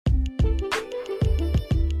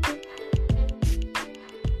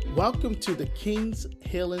Welcome to the King's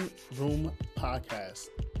Healing Room podcast,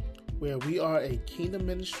 where we are a kingdom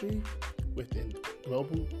ministry with a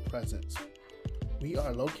global presence. We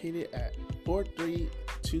are located at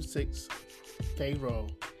 4326 Fay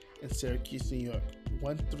Road in Syracuse, New York,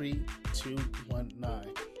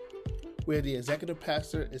 13219, where the executive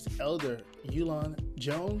pastor is Elder Yulon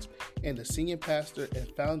Jones and the senior pastor and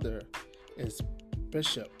founder is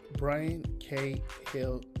Bishop Brian K.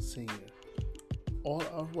 Hill Sr. All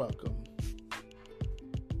are welcome.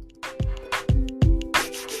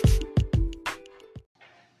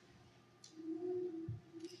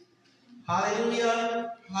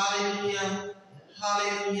 Hallelujah, hallelujah,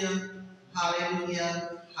 hallelujah,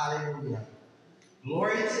 hallelujah, hallelujah.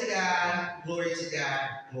 Glory to God, glory to God,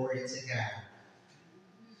 glory to God.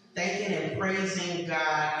 Thanking and praising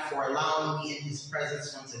God for allowing me in His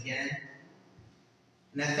presence once again.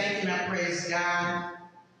 And I thank and I praise God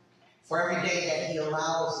for every day that He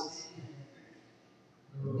allows.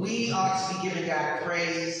 We ought to be giving God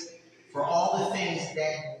praise for all the things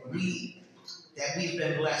that we've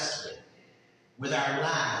been blessed with our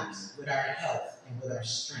lives, with our health, and with our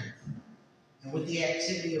strength, and with the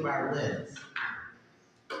activity of our limbs.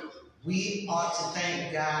 We ought to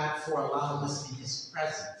thank God for allowing us in His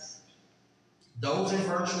presence. Those in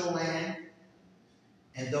virtual land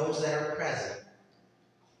and those that are present.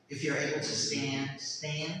 If you're able to stand,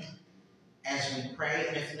 stand as we pray,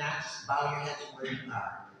 and if not, just bow your heads where you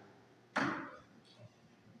are.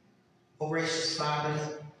 Oh, gracious Father,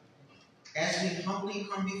 as we humbly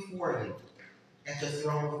come before you at the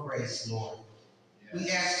throne of grace, Lord, we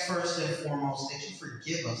ask first and foremost that you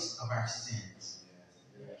forgive us of our sins.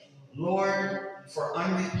 Lord, for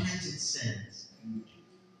unrepented sins,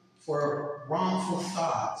 for wrongful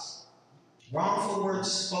thoughts, wrongful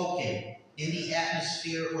words spoken in the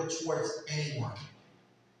atmosphere or towards anyone.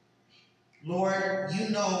 Lord, you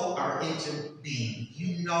know our inner being.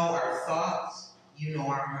 You know our thoughts. You know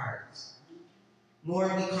our hearts.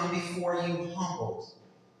 Lord, we come before you humbled,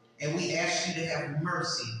 and we ask you to have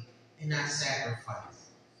mercy and not sacrifice.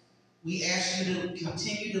 We ask you to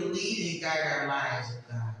continue to lead and guide our lives, oh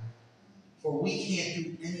God, for we can't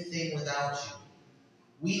do anything without you.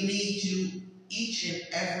 We need you each and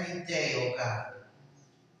every day, oh God.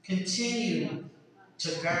 Continue to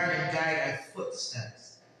guard and guide our footsteps.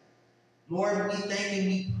 Lord, we thank and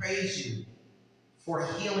we praise you for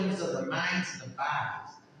healings of the minds and the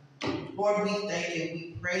bodies. Lord, we thank and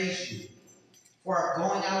we praise you for our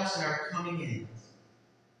going outs and our coming ins.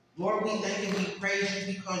 Lord, we thank and we praise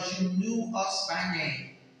you because you knew us by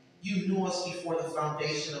name. You knew us before the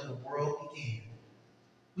foundation of the world began.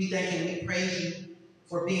 We thank and we praise you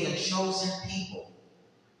for being a chosen people.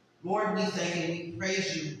 Lord, we thank and we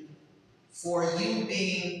praise you for you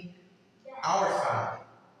being our Father,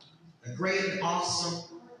 the great and awesome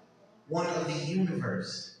one of the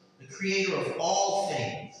universe, the creator of all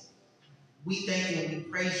things. We thank and we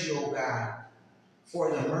praise you, O God,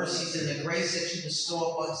 for the mercies and the grace that you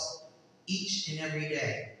bestow upon us each and every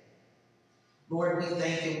day. Lord, we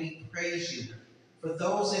thank and we praise you for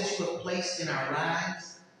those that you have placed in our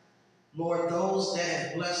lives. Lord, those that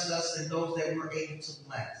have blessed us and those that we're able to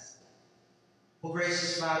bless. Oh,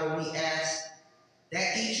 gracious Father, we ask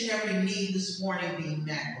that each and every need this morning be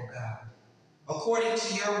met, oh God, according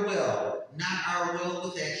to your will, not our will,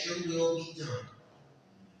 but that your will be done.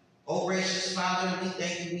 Oh, gracious Father, we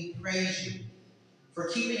thank and we praise you for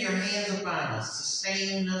keeping your hands upon us,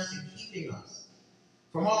 sustaining us and keeping us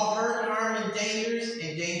from all hurt, harm, and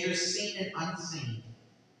dangers seen and unseen.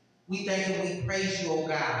 We thank and we praise you, oh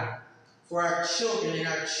God, for our children and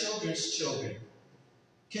our children's children.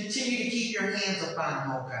 Continue to keep your hands upon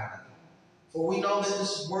them, oh God. For we know that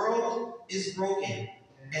this world is broken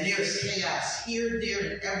and there's chaos here,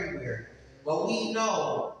 there, and everywhere. But we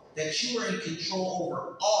know that you are in control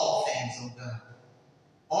over all things, oh God.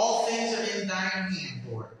 All things are in thine hand,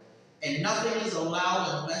 Lord. And nothing is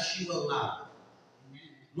allowed unless you allow it.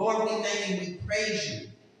 Lord, we thank and we praise you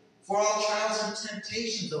for all trials and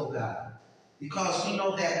temptations, oh God. Because we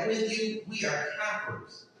know that with you, we are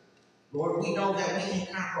conquerors. Lord, we know that we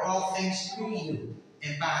can conquer all things through you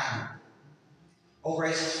and by you. Oh,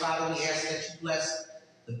 gracious Father, we ask that you bless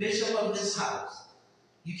the bishop of this house.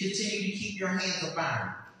 You continue to keep your hands upon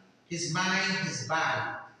him, his mind, his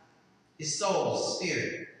body, his soul, his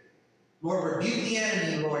spirit. Lord, rebuke the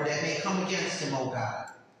enemy, Lord, that may come against him, oh God.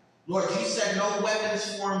 Lord, you said no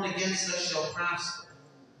weapons formed against us shall prosper.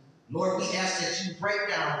 Lord, we ask that you break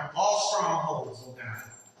down all strongholds, oh God.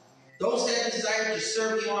 Those that desire to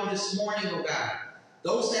serve you on this morning, oh God.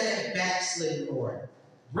 Those that have backslidden, Lord.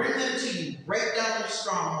 Bring them to you. Break down their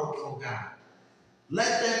strongholds, oh God.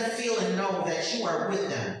 Let them feel and know that you are with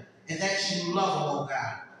them and that you love them, oh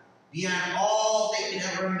God, beyond all they can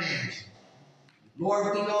ever imagine.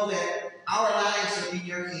 Lord, we know that our lives are in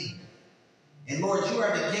your hand. And Lord, you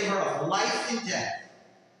are the giver of life and death.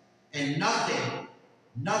 And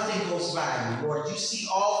nothing goes by you. Lord, you see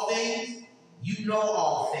all things. You know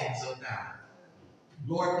all things, oh God.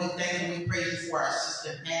 Lord, we thank and we praise you for our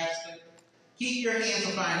assistant pastor. Keep your hands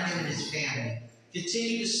upon him and his family.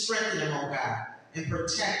 Continue to strengthen him, oh God, and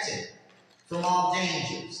protect him from all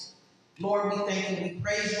dangers. Lord, we thank and we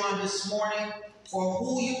praise you on this morning for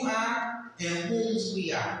who you are and whose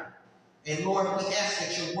we are. And Lord, we ask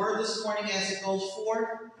that your word this morning as it goes forth,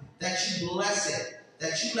 that you bless it,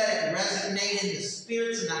 that you let it resonate in the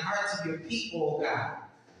spirits and the hearts of your people, oh God.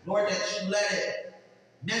 Lord, that you let it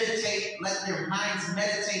meditate, let their minds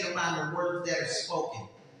meditate upon the words that are spoken.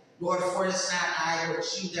 Lord, for it's not I,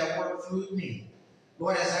 but you that work through me.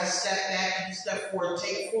 Lord, as I step back and you step forward,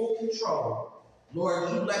 take full control. Lord,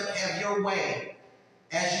 you have your way,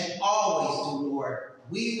 as you always do, Lord.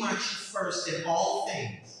 We want you first in all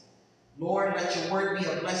things. Lord, let your word be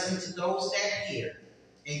a blessing to those that hear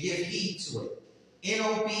and give heed to it in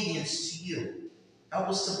obedience to you. Help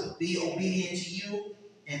us to be obedient to you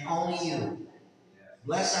and only you.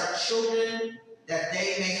 Bless our children that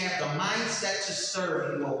they may have the mindset to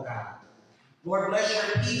serve you, oh God. Lord, bless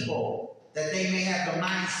your people that they may have the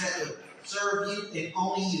mindset to serve you and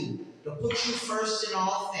only you, to put you first in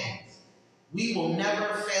all things. We will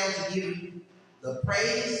never fail to give you the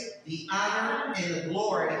praise, the honor, and the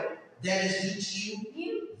glory that is due to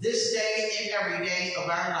you this day and every day of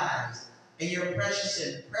our lives. In your precious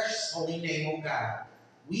and precious holy name, oh God,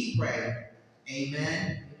 we pray.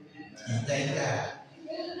 Amen. And thank God.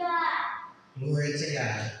 Glory to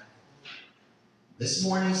God. This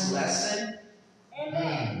morning's lesson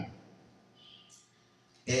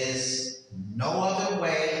is no other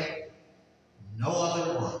way, no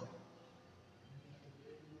other one.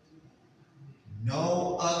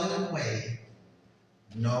 No other way,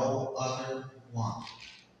 no other one.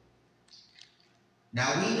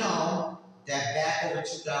 Now we know that back over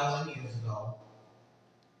 2,000 years ago,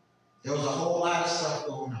 there was a whole lot of stuff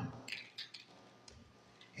going on.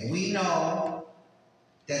 And we know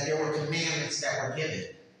that there were commandments that were given.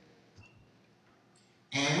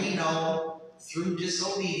 And we know through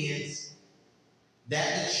disobedience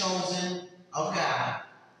that the chosen of God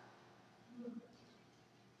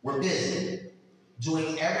were busy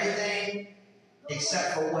doing everything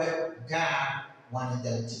except for what God wanted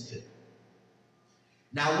them to do.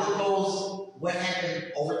 Now, what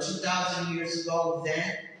happened over 2,000 years ago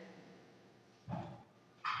then,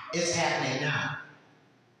 it's happening now.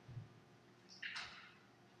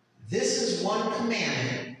 This is one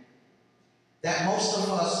commandment that most of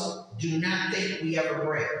us do not think we ever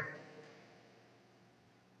break.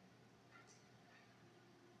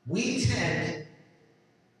 We tend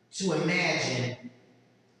to imagine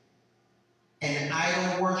an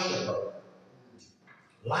idol worshiper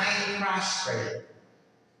lying prostrate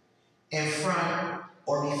in front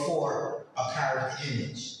or before a carved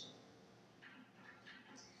image.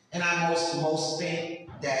 And I most think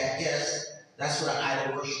that, yes, that's what an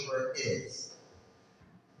idol worshiper is.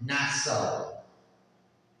 Not so.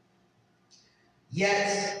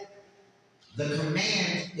 Yet, the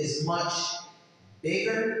command is much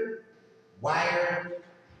bigger, wider,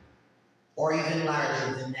 or even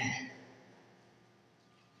larger than that.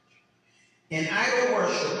 An idol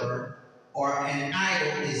worshiper or an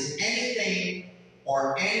idol is anything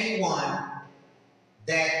or anyone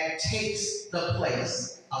that takes the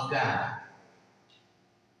place of God.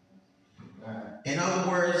 In other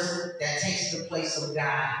words, that takes the place of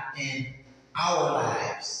God in our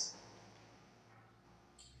lives.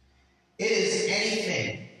 It is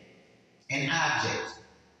anything, an object.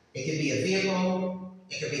 It can be a vehicle,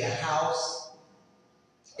 it could be a house,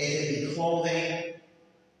 it could be clothing,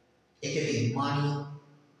 it could be money,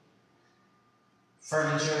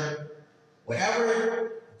 furniture,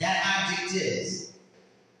 whatever that object is.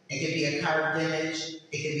 It could be a carved image,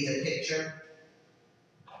 it could be a picture.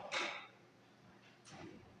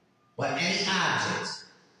 But any object,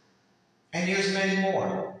 and there's many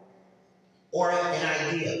more, or an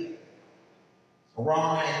idea, a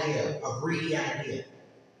wrong idea, a greedy idea,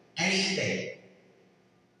 anything,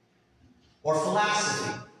 or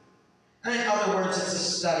philosophy. And in other words, it's a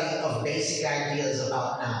study of basic ideas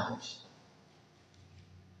about knowledge,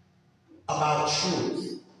 about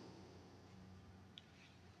truth,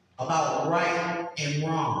 about right and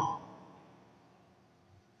wrong,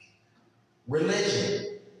 religion,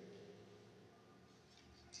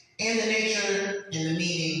 and the nature and the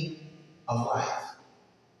meaning of life.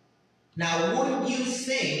 Now, wouldn't you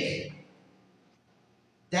think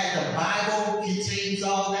that the Bible contains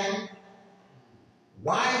all that?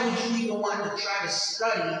 Why would you even want to try to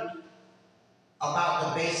study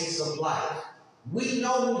about the basics of life? We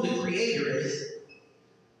know who the Creator is.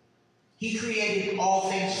 He created all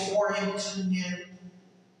things for him, to him,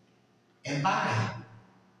 and by him.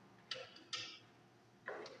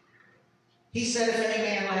 He said, if any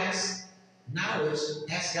man lacks knowledge,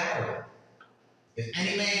 ask God. If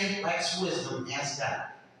any man lacks wisdom, ask God.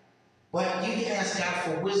 But you can ask God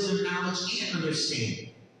for wisdom, knowledge, and understanding.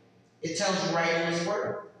 It tells you right in his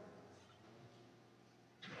word.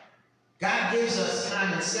 God gives us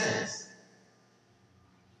common sense.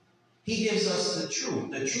 He gives us the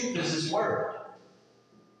truth. The truth is his word.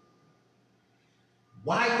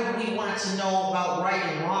 Why would we want to know about right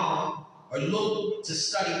and wrong or look to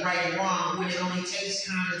study right and wrong when it only takes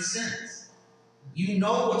common sense? You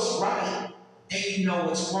know what's right and you know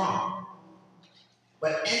what's wrong.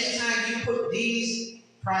 But anytime you put these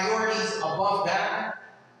priorities above God,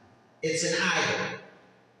 it's an idol.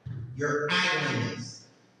 You're idling this.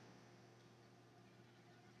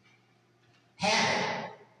 Habit.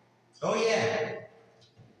 Oh yeah.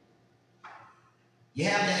 You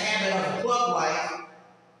have the habit of club life,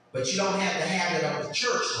 but you don't have the habit of the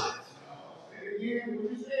church life.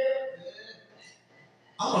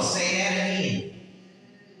 I'm going to say that again.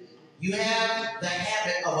 You have the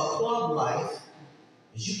habit of a club life,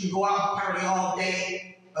 because you can go out and party all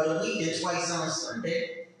day of the week and twice on a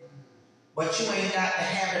Sunday, but you ain't got the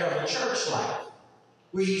habit of a church life,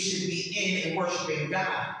 where you should be in and worshiping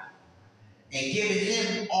God and giving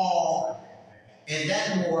him all and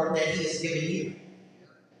that more that he has given you.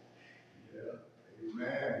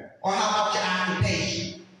 Amen. Or how about your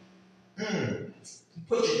occupation? You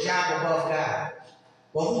put your job above God.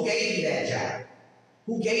 Well, who gave you that job?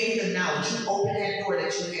 Who gave you the knowledge? Who opened that door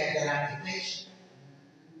that you had that occupation?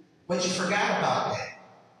 But you forgot about that.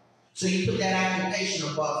 So you put that occupation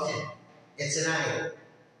above him. It's an idol.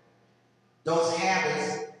 Those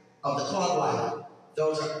habits of the club life,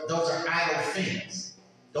 those are idle things.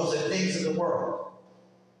 Those are things of the world.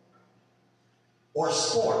 Or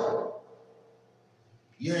sport.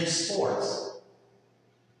 You're in sports.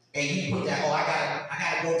 And you put that, I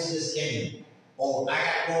gotta go to this game. Or I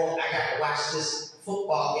gotta watch this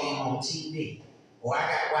football game on TV. Or I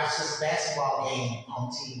gotta watch this basketball game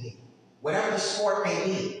on TV. Whatever the sport may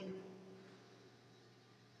be.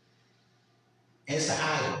 And it's an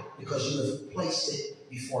idol because you have placed it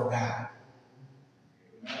before God.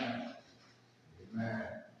 Amen. Amen.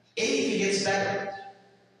 Anything gets better.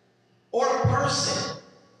 Or a person.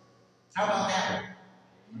 How about that?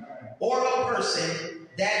 Amen. Or a person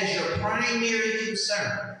that is your primary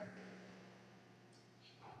concern.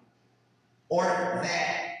 Or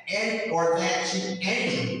that to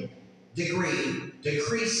any degree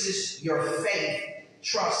decreases your faith,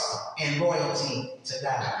 trust, and loyalty to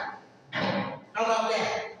God. How about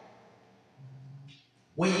that?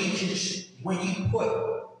 When you put,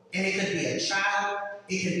 and it could be a child,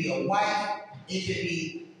 it could be a wife, it could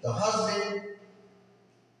be the husband,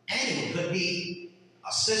 it could be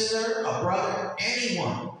a sister, a brother,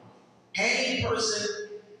 anyone, any person.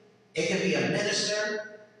 It could be a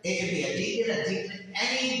minister, it could be a deacon,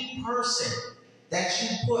 any person that you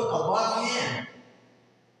put above him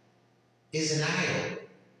is an idol.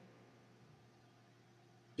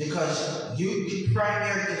 Because your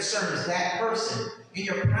primary concern is that person, and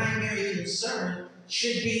your primary concern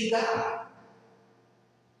should be God.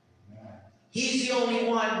 He's the only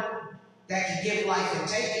one that can give life and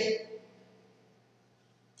take it.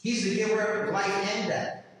 He's the giver of life and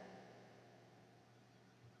death.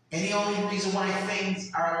 And the only reason why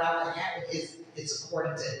things are allowed to happen is it's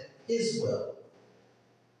according to his will.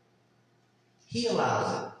 He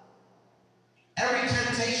allows it. Every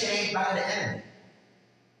temptation ain't by the enemy.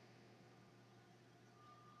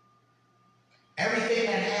 Everything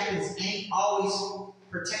that happens ain't always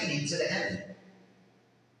pertaining to the enemy.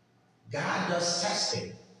 God does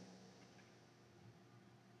testing.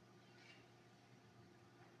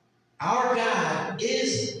 Our God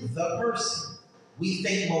is the person we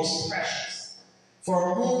think most precious,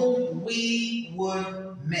 for whom we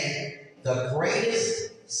would make the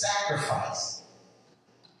greatest sacrifice,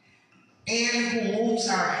 and who moves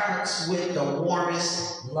our hearts with the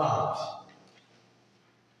warmest love.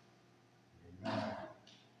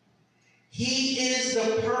 He is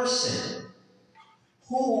the person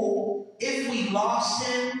who, if we lost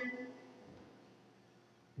him,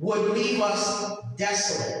 would leave us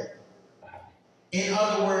desolate. In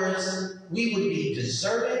other words, we would be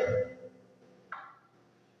deserted.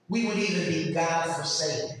 We would even be God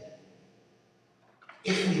forsaken.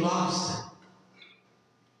 if we lost him.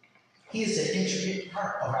 He is an intricate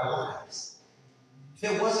part of our lives. If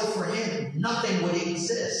it wasn't for him, nothing would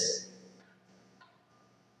exist.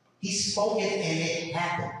 He spoke it and it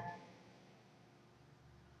happened.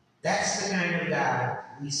 That's the kind of God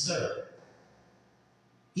we serve.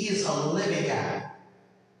 He is a living God,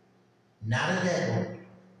 not a dead one.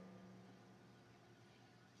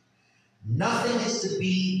 Nothing is to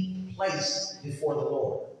be placed before the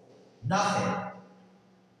Lord. Nothing.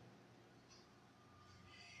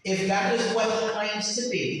 If God is what he claims to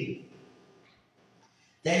be,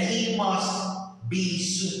 then he must be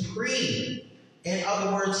supreme. In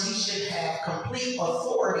other words, he should have complete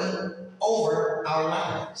authority over our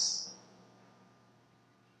lives.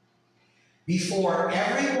 Before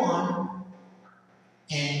everyone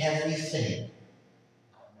and everything.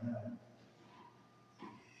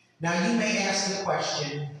 Now you may ask the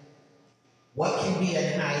question, what can be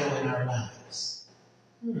an idol in our lives?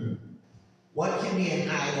 What can be an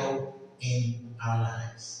idol in our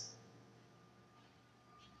lives?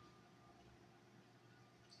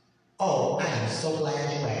 Oh, I am so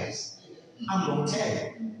glad you asked. I'm going to tell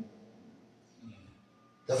you.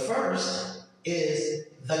 The first is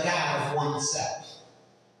the God of oneself.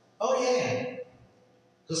 Oh, yeah.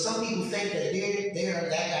 Because some people think that they're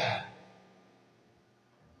that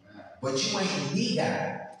God. But you ain't the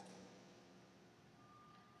God.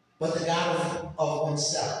 But the God of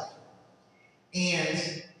oneself.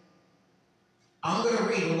 And I'm going to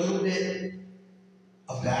read a little bit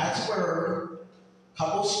of God's Word, a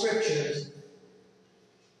couple scriptures,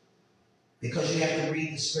 because you have to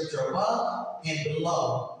read the scripture above and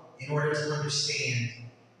below in order to understand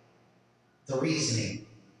the reasoning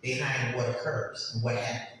behind what occurs and what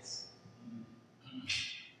happens.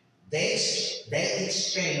 They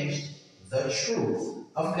exchanged the truth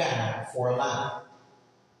of God for a lie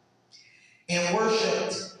and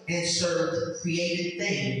worshipped and served created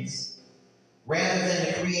things rather than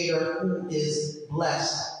the Creator who is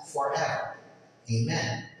blessed forever.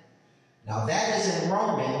 Amen. Now that is in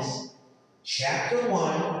Romans chapter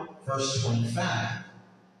 1, verse 25.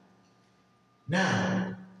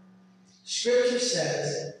 Now, Scripture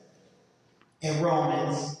says in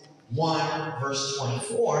Romans 1, verse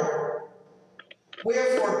 24,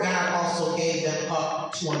 wherefore God also gave them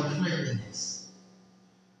up to uncleanness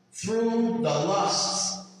through the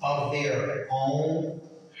lusts of their own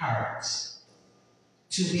hearts,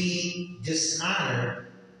 to be dishonored,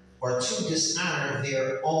 or to dishonor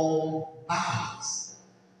their own bodies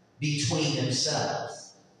between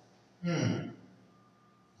themselves.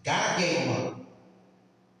 God gave them up.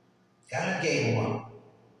 God gave them up.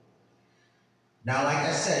 Now, like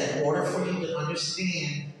I said, in order for you to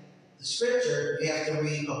understand the scripture, you have to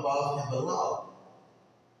read above and below.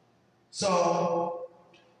 So,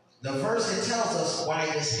 the verse that tells us why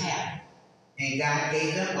this happened, and God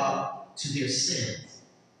gave them up to their sins.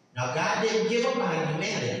 Now, God didn't give up on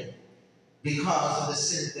humanity because of the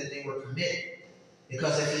sins that they were committing.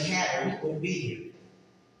 Because if he had, we wouldn't be here.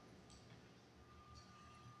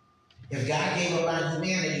 If God gave up on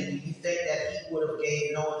humanity, do you think that he would have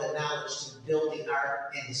gave Noah the knowledge to build the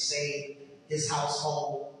ark and to save his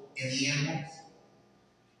household and the animals?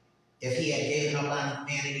 If he had given up on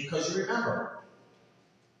humanity, because you remember,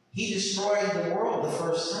 he destroyed the world the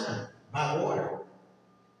first time by water.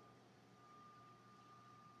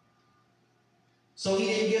 So he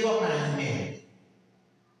didn't give up on humanity.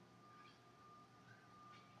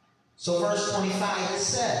 So verse 25, it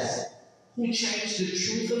says, who changed the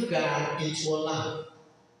truth of God into a lie,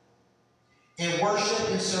 and worship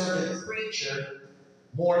and serve the creature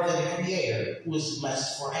more than the Creator, who is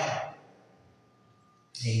blessed forever.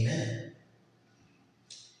 Amen.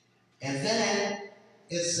 And then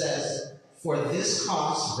it says, for this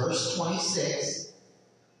cause, verse 26,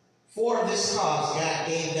 for this cause God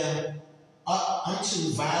gave them up unto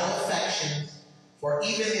vile affections, for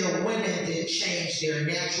even their women did change their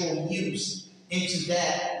natural use into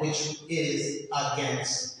that which is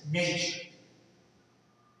against nature.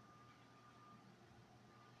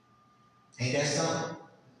 Ain't that something?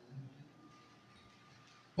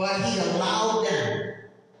 But he allowed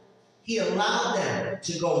them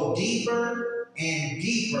to go deeper and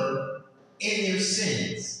deeper in their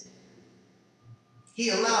sins. He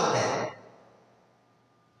allowed that.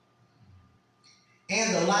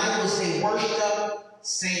 And the lie was they worshiped up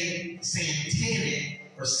satanic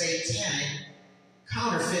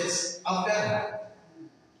counterfeits of God.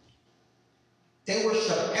 They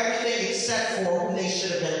worshiped everything except for who they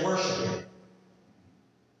should have been worshiping.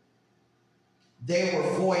 They were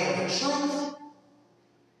void of truth,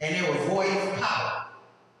 and they were void of power.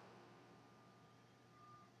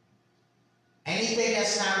 Anything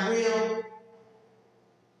not real,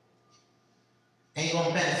 ain't going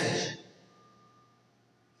to benefit you.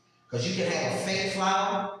 Because you can have a fake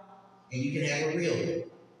flower and you can have a real one.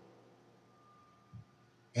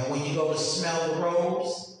 And when you go to smell the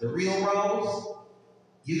rose, the real rose,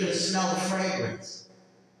 you're going to smell the fragrance.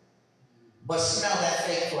 But smell that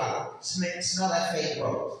fake flower. Smell that fake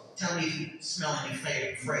rose. Tell me if you smell any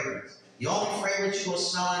favorite fragrance. The only fragrance you're going to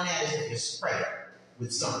smell in that is if you spray it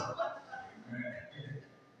with something.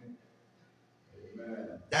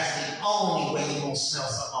 That's the only way you're going to smell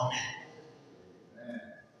something on that.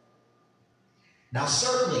 Now,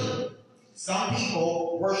 certainly, some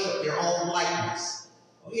people worship their own likeness.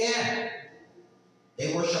 Oh, yeah.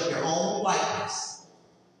 They worship their own likeness.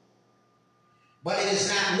 But it is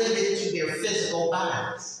not limited to their physical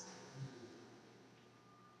bodies.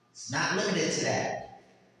 It's not limited to that.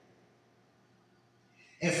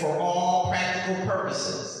 And for all practical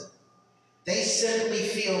purposes, they simply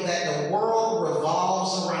feel that the world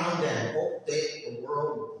revolves around them. Oh, the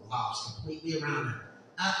world revolves completely around them.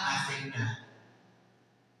 I think not.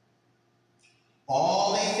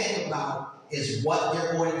 All they think about is what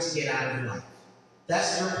they're going to get out of life.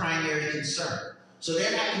 That's their primary concern. So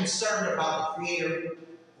they're not concerned about the Creator who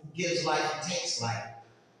gives life and takes life,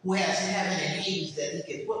 who has heaven and Hades that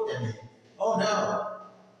He can put them in. Oh no.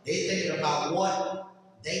 They're thinking about what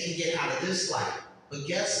they can get out of this life. But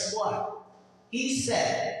guess what? He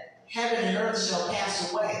said, heaven and earth shall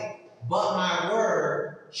pass away, but my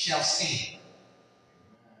word shall stand.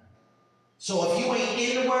 So if you ain't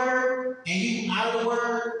in the word and you out of the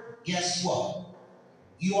word, guess what?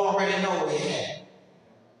 You already know where you're headed.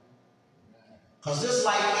 Because this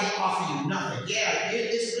life can't offer you nothing. Yeah,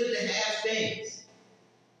 it's good to have things.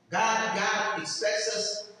 God expects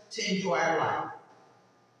us to enjoy our life.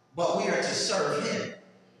 But we are to serve Him.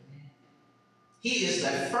 He is the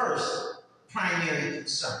first primary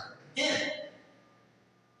concern. Him.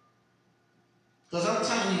 Because I'm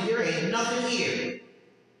telling you, there ain't nothing here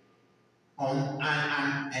and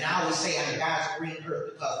I always say on God's green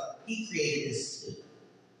earth because He created this too.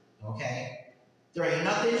 Okay? There ain't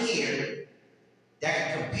nothing here that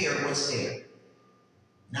can compare what's there.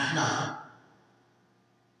 Not nothing.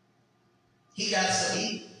 He got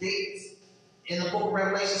in the book of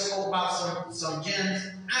Revelation spoke about some gems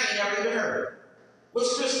I ain't never even heard.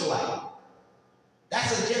 What's crystallite?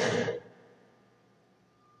 That's a gem.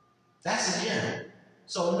 That's a gem.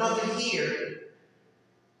 So nothing here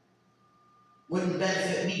wouldn't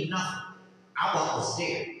benefit me nothing. I want what's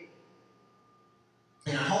there.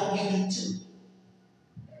 And I hope you do too.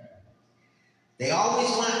 They always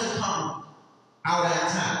want to come out on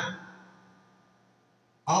time.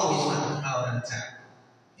 Always want to come out on time.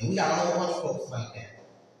 And we got a whole bunch of folks like that.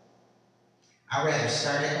 I'd rather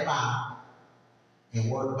start at the bottom and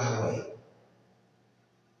work my way.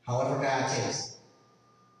 However God takes it.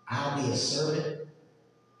 I'll be a servant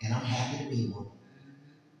and I'm happy to be one.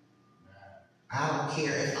 I don't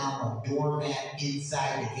care if I'm a doormat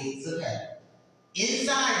inside the gates of heaven.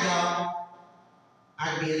 Inside, y'all,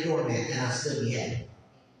 I can be a doormat and I'll still be happy.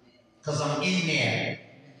 Because I'm in there.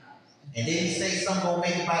 And then He say something gonna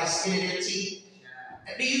make it by the skin of their teeth.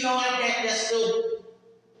 Do you know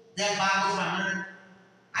that boggles my mind?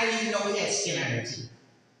 I didn't even know we had skin on their teeth.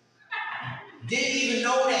 Didn't even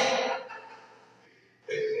know that.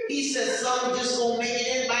 He said something just gonna make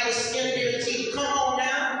it in by the skin of their teeth. Come on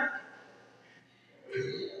now.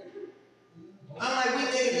 I'm like,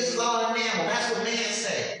 we think this is all enamel. That's what man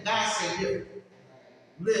say. God say different.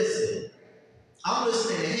 Listen, I'm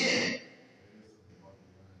listening to Him.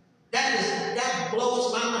 That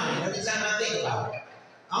blows my mind every time I think about it.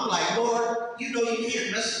 I'm like, Lord, you know you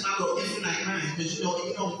can't mess with my little infinite mind because you know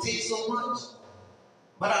it can only take so much.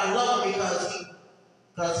 But I love Him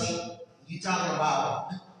because you talking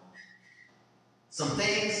about some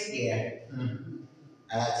things, yeah.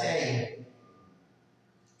 I tell you,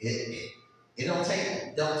 it don't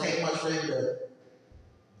take much for Him to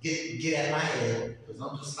get at my head because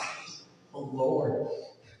I'm just like, oh Lord,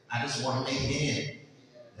 I just want to make it in.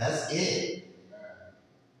 That's it.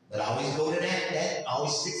 But I always go to that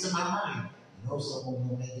always sticks in my mind. You know, someone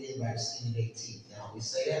will make it in by the skin of their teeth. I always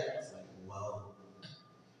say that. I was like, whoa.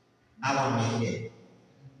 I want to make it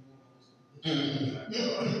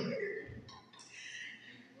in.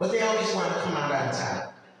 But they always want to come out on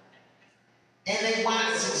top. And they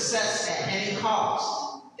want success at any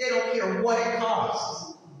cost. They don't care what it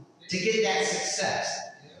costs to get that success.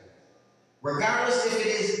 Regardless if it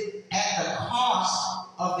is at the cost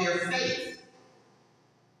of their faith.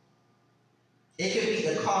 It could be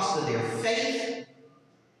the cost of their faith.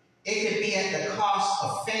 It could be at the cost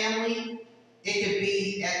of family. It could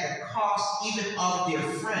be at the cost even of their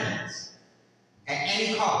friends. friends at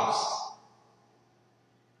any cost.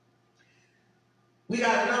 We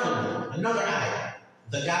got another idol,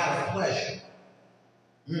 the God of pleasure.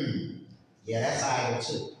 Yeah, that's idol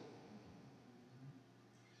too.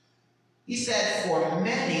 He said, for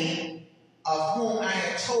many of whom I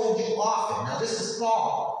have told you often. Now this is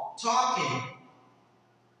Paul talking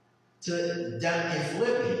to them in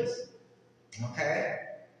Philippians. Okay?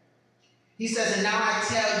 He says, and now I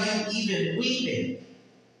tell you, even weeping,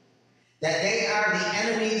 that they are the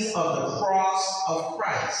enemies of the cross of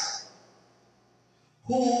Christ,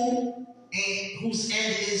 whose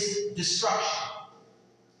end is destruction,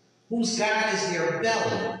 whose God is their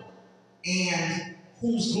belly, and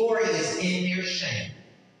whose glory is in their shame,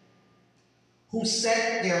 who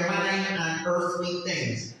set their mind on earthly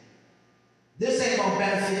things. This ain't going to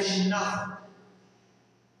benefit you nothing.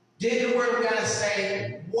 Did the word of God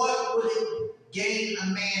say, what would it gain a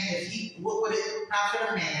man what would it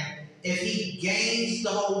profit a man if he gains the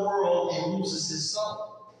whole world and loses his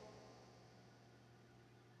soul?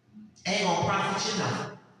 Ain't going to profit you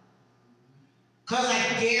nothing. Because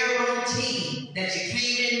I guarantee that you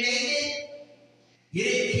came in naked, you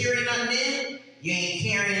didn't carry nothing in, you ain't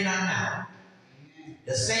carrying nothing out.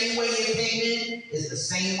 The same way you came in is the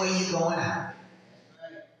same way you're going out.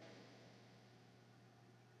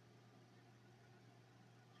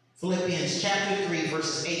 Philippians chapter 3,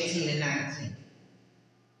 verses 18 and 19.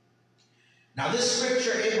 Now this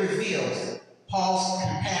scripture, it reveals Paul's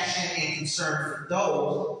compassion and concern for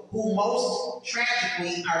those who most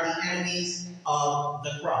tragically are the enemies of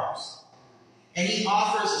the cross. And he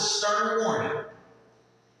offers a stern warning.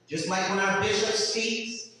 Just like when our bishop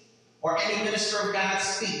speaks or any minister of God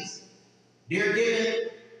speaks, they're giving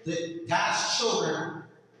God's children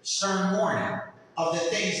stern warning of the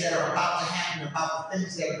things that are about to happen, about the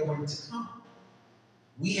things that are going to come.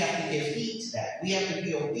 We have to give heed to that. We have to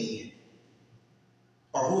be obedient.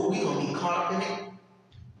 Or we're going to be caught up in it,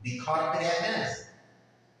 be caught up in that mess.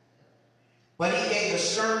 But he gave a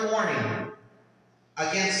stern warning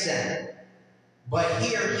against them. But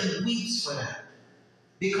here he weeps for them.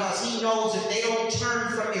 Because he knows if they don't turn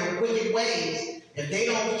from their wicked ways, if they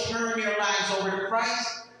don't turn their lives over to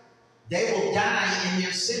Christ, they will die in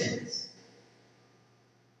their sins.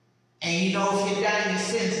 And you know, if you die in your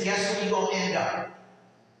sins, guess where you're going to end up?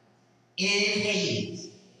 In Hades.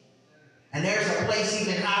 And there's a place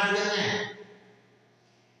even hotter than that.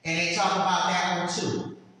 And they talk about that one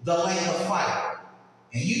too. The lake of fire.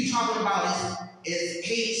 And you talking about is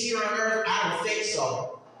Hades here on earth? I don't think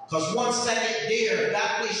so. Because 1 second there, if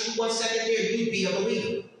God placed you 1 second there, you'd be a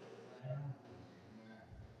believer.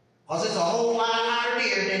 Because it's a whole lot hotter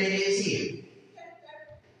there than it is here.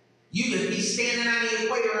 You could be standing on the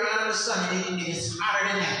equator or on the sun, and it's hotter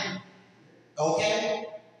than that. Okay?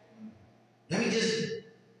 Let me just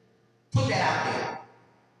put that out there.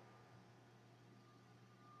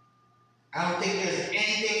 I don't think there's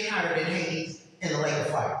anything hotter than Hades in the lake of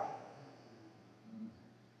fire.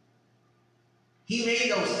 He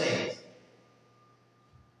made those things.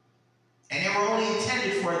 And they were only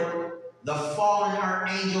intended for the fallen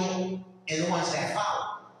archangel and the ones that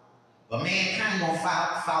followed. But mankind gonna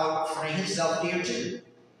follow for himself there too.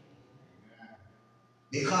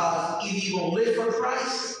 Because either you're gonna live for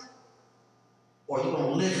Christ or you're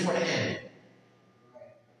gonna live for the enemy.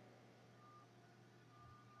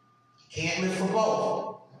 You can't live for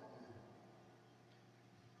both.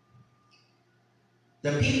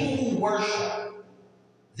 The people who worship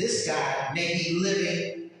this God may be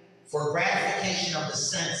living for gratification of the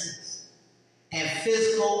senses and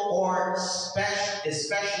physical or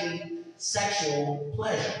especially sexual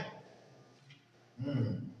pleasure.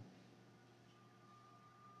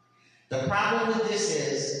 The problem with this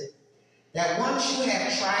is that once you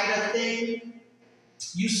have tried a thing,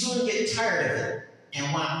 you soon get tired of it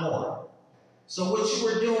and want more. So what you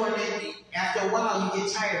were doing, after a while you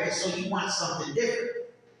get tired of it, so you want something different.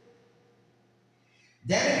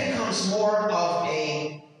 Then it becomes more of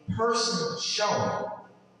a personal showing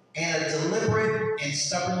and a deliberate and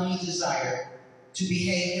stubbornly desire to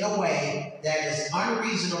behave in a way that is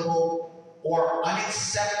unreasonable or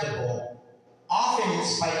unacceptable, often in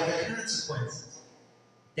spite of the consequences.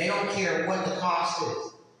 They don't care what the cost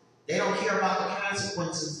is. They don't care about the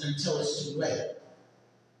consequences until it's too late.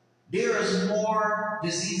 There is more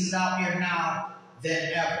diseases out there now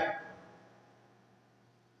than ever.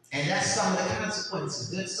 And that's some of the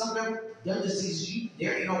consequences. Some of them diseases,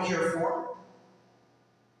 there ain't no cure for them.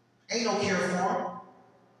 Ain't no cure for them.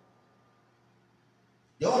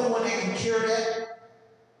 The only one that can cure that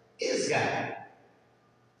is God.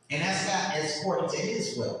 And that's God as according to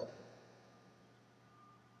His will.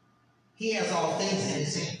 He has all things in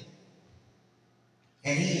his hand.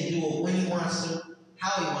 And he can do it when he wants to,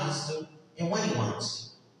 how he wants to, and when he wants to.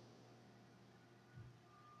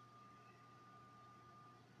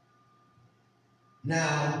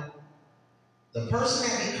 Now, the person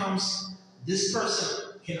that becomes, this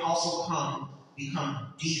person can also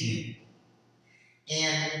become deviant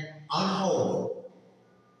and unholy,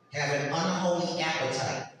 have an unholy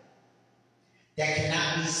appetite that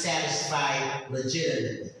cannot be satisfied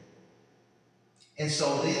legitimately. And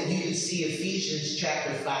so you can see Ephesians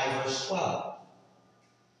chapter 5, verse 12.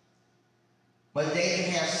 But they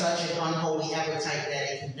can have such an unholy appetite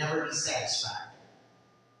that it can never be satisfied.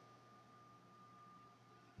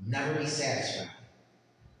 Never be satisfied.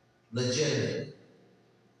 Legitimately.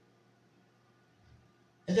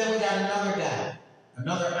 And then we got another guy,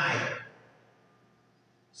 another idol.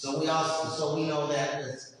 So we know that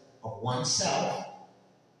it's of oneself.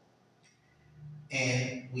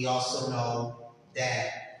 And we also know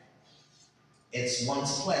that it's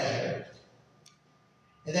one's pleasure.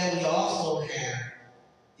 And then we also have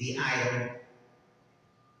the idol,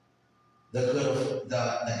 the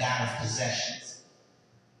God of possessions.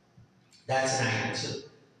 That's an idol too.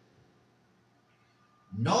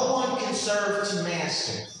 No one can serve two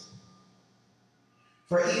masters,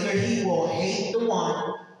 for either he will hate the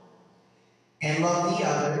one and love the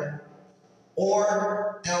other,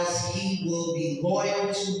 or else he will be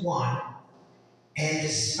loyal to one and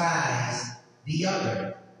despise the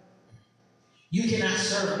other. You cannot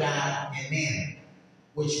serve God and mammon,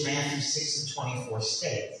 which Matthew 6:24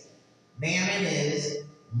 states. Mammon is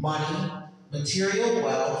money, material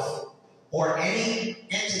wealth, or any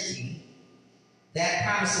entity that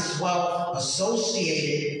promises wealth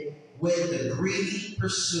associated with the greedy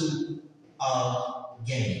pursuit of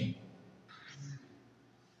gain.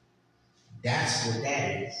 That's what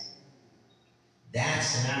that is.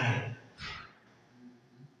 That's an idol.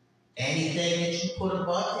 Anything that you put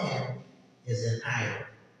above him is an idol.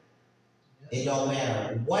 It don't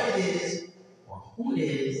matter what it is or who it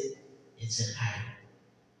is, it's an idol.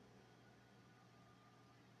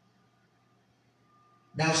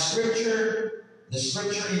 Now the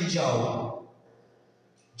scripture in Job,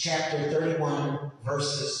 chapter 31,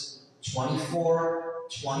 verses 24,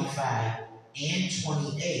 25, and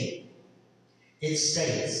 28, it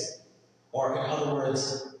states, or in other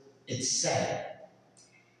words, it said,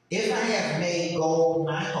 if I have made gold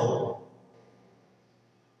my hope,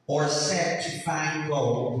 or said to find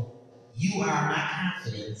gold, you are my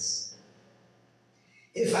confidence.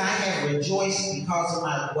 If I have rejoiced because of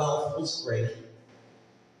my wealth was great,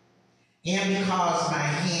 and because my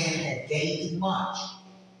hand had gained much,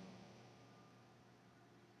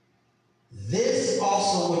 this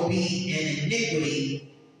also would be an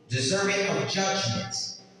iniquity deserving of judgment.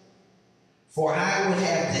 For I would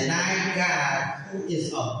have denied God who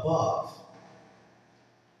is above.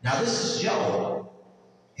 Now this is Job.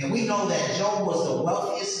 And we know that Job was the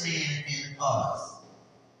wealthiest man in us.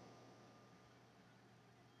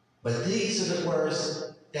 But these are the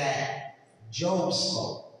words that Job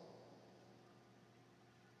spoke.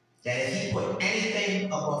 That if he put anything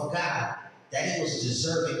above God, that he was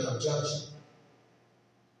deserving of judgment.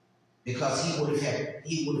 Because he would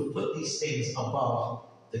have put these things above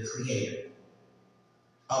the Creator.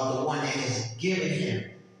 Of the one that has given him,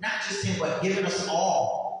 not just him, but given us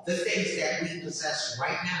all the things that we possess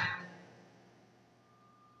right now.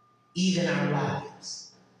 Even our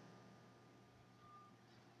lives.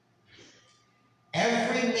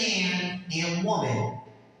 Every man and woman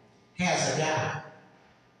has a God.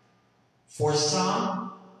 For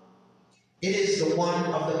some, it is the one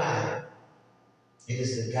of the Bible. It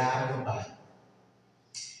is the God of the Bible.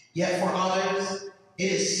 Yet for others,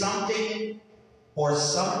 it is something or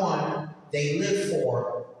someone they live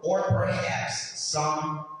for, or perhaps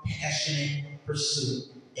some passionate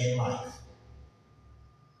pursuit in life.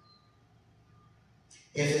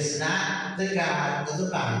 If it's not the God of the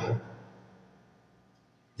Bible,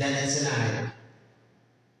 then it's an idol.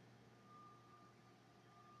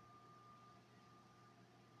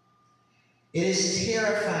 It is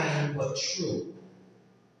terrifying but true.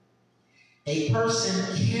 A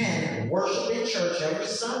person can worship in church every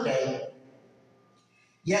Sunday,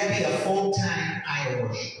 yet be a full-time idol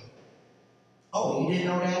worshiper. Oh, you didn't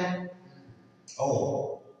know that?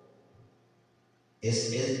 Oh.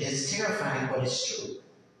 It's terrifying, but it's true.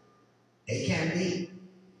 It can be.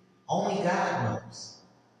 Only God knows.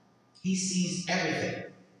 He sees everything.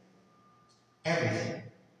 Everything.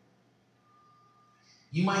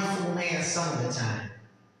 You might fool man some of the time,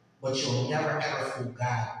 but you'll never ever fool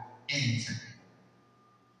God anytime.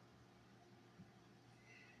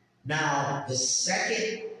 Now, the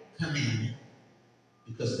second commandment,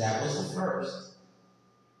 because that was the first.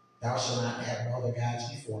 Thou shalt not have no other gods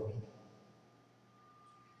before me.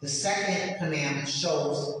 The second commandment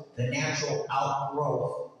shows the natural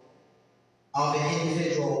outgrowth of an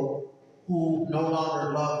individual who no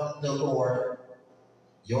longer loved the Lord,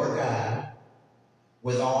 your God,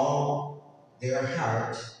 with all their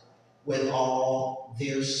heart, with all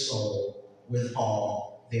their soul, with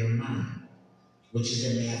all their mind, which is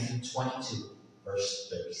in Matthew 22, verse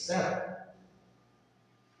 37.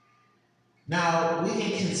 Now, we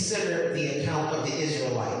can consider the account of the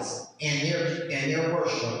Israelites and their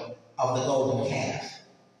worship of the golden calf.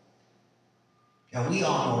 And we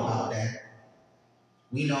all know about that.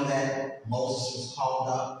 We know that Moses was called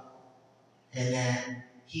up and that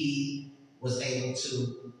he was able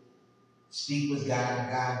to speak with God,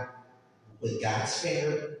 and God, with God's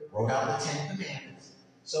finger, wrote out the 10 Commandments.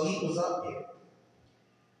 So he was up there.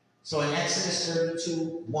 So in Exodus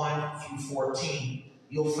 32, 1 through 14,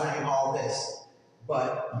 you'll find all this.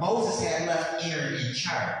 But Moses had left Aaron in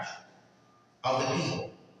charge of the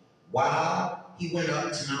people while he went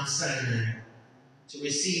up to Mount Sinai to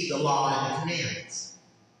receive the law and the commandments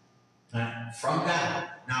from God.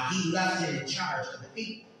 Now he left him in charge of the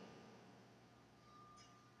people.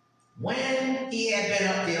 When he had been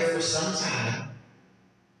up there for some time,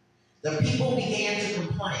 the people began to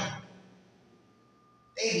complain.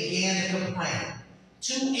 They began to complain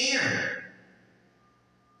to Aaron,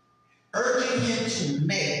 urging him to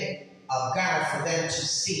make a God for them to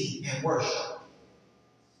see and worship.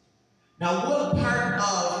 Now, what part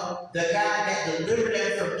of the God that delivered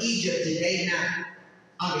them from Egypt did they not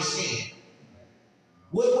understand?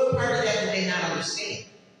 What part of that did they not understand?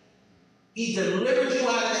 He delivered you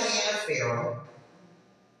out of the hand of Pharaoh,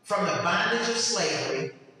 from the bondage of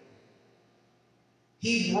slavery.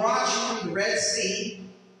 He brought you through the Red Sea.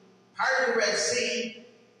 Part of the Red Sea,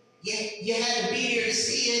 you had to be there to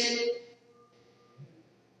see it.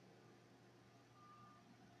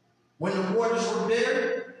 When the waters were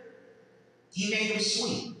bitter, he made them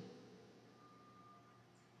sweet.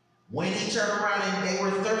 When he turned around and they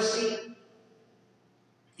were thirsty,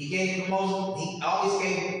 he gave Moses, he always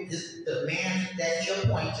gave the man that he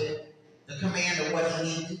appointed the command of what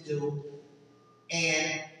he needed to do,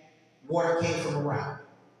 and water came from a rock.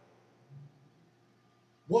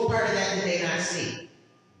 What part of that did they not see?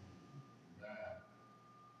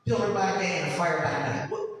 Pillar by day and fire by night.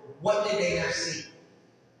 What did they not see?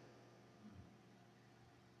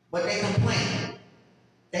 But they complained.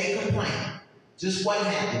 They complained. Just wasn't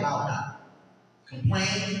happy about nothing.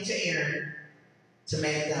 Complaining to Aaron to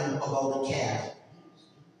make them a golden calf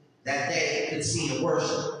that they could see and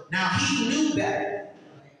worship. Now he knew better.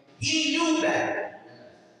 He knew better.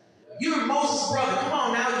 You're Moses' brother. Come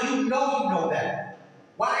on now, you know better.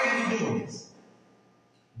 Why are you doing this?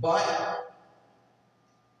 But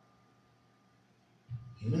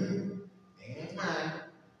human mind,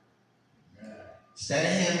 instead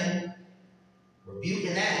of him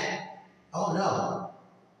rebuking that, oh no.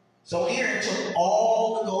 So Aaron took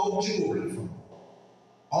all the gold jewelry from him.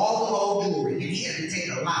 All the gold jewelry, and he had to take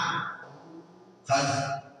a lot,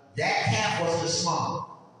 because that calf was too small.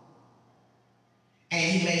 And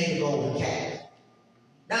he made the golden calf.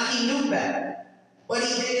 Now he knew better, but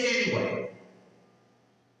he did it anyway.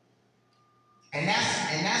 And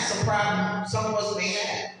that's the problem some of us may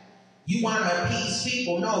have. You want to appease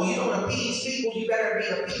people. No, you don't appease people. You better be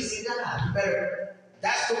appeasing God.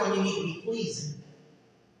 That's the one you need to be pleasing.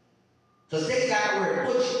 Because they got where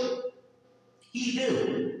to put you. He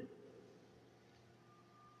do.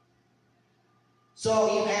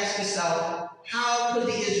 So you ask yourself, how could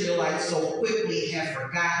the Israelites so quickly have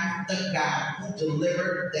forgotten the God who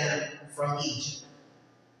delivered them from Egypt?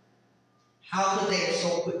 How could they have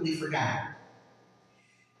so quickly forgotten?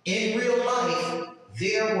 In real life,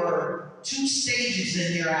 there were two stages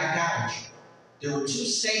in their idolatry. There were two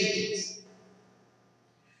stages.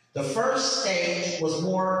 The first stage was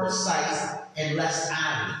more precise and less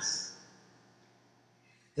obvious.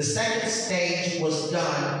 The second stage was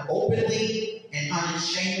done openly and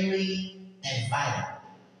unashamedly and violently.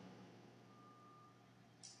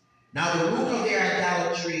 Now, the root of their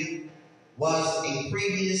idolatry was a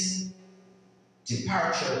previous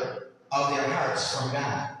departure of their hearts from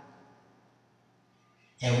God.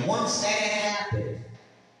 And once that happened,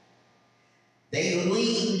 they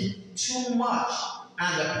leaned too much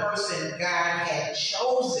on the person God had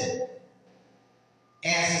chosen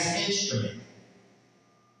as his instrument,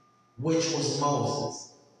 which was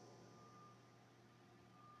Moses.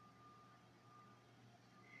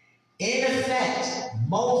 In effect,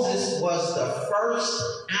 Moses was the first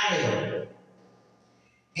idol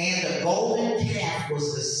And the golden calf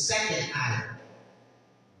was the second idol.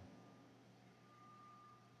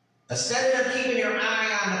 Instead of them keeping their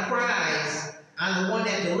eye on the prize, on the one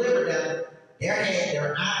that delivered them, they had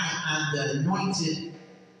their eye on the anointed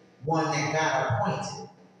one that God appointed.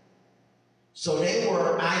 So they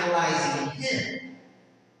were idolizing him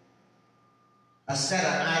instead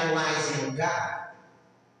of idolizing God.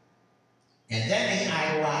 And then they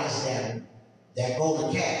idolized that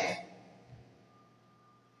golden calf.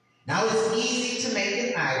 Now it's easy to make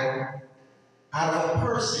an idol out of a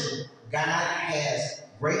person God has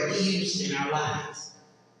greatly used in our lives,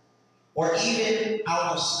 or even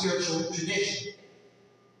out of spiritual tradition.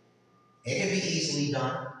 It can be easily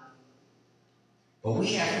done, but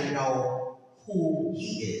we have to know who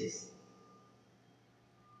he is,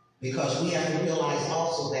 because we have to realize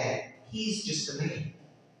also that he's just a man,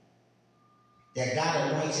 that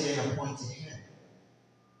God anointed and appointed him.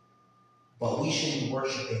 But we should be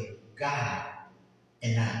worshiping God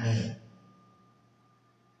and not man.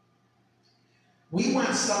 We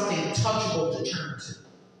want something touchable to turn to.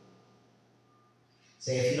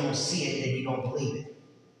 Say, if you don't see it, then you don't believe it.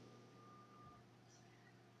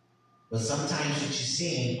 But sometimes what you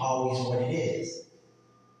see ain't always what it is.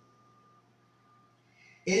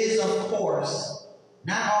 It is, of course,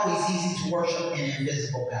 not always easy to worship an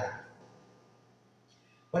invisible God.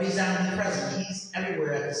 But he's omnipresent. He's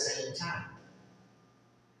everywhere at the same time.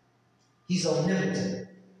 He's omnipotent.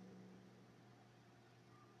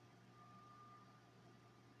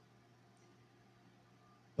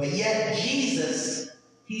 But yet Jesus,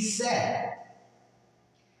 he said,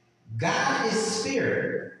 God is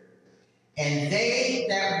spirit, and they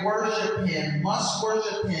that worship him must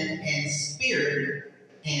worship him in spirit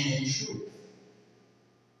and in truth.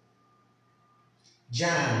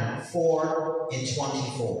 John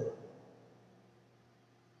 4:24.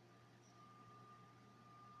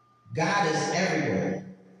 God is everywhere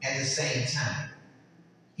at the same time.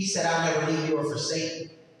 He said, I'll never leave you or forsake you.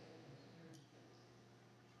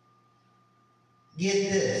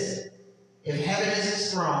 Get this. If heaven is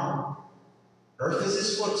his throne, earth is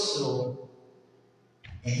his footstool,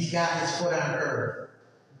 and he got his foot on earth,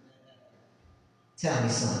 tell me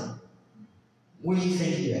something. Where do you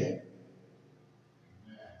think he at?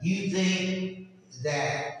 You think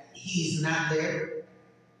that he's not there?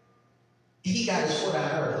 He got his foot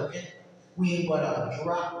on earth, okay? We ain't but a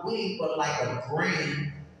drop, we ain't but like a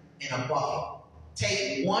grain in a bucket.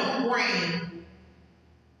 Take one grain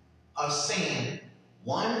of sand,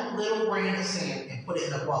 one little grain of sand, and put it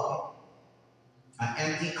in a bucket, an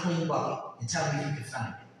empty, clean bucket, and tell me if you can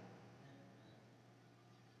find it.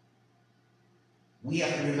 We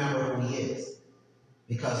have to remember who he is,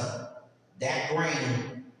 because that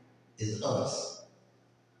grain is us.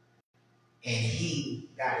 And he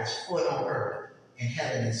got his foot on earth, and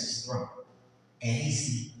heaven is his throne. And he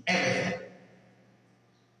sees everything.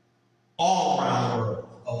 All around the world,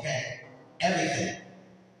 okay? Everything.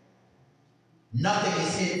 Nothing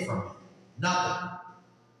is hidden from him. Nothing.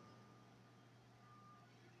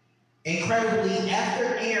 Incredibly, after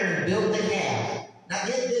Aaron built the calf, now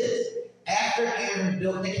get this, after Aaron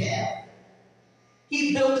built the calf,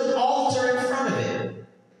 he built an altar in front of it.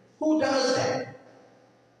 Who does that?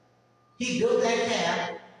 He built that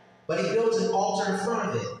calf, but he built an altar in front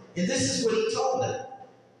of it. And this is what he told them.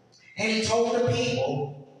 And he told the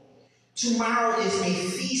people, tomorrow is a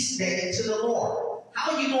feast day to the Lord.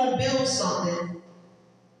 How are you going to build something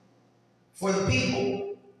for the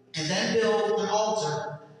people and then build an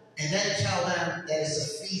altar and then tell them that it's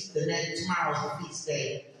a feast, and then tomorrow is a feast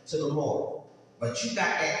day to the Lord? But you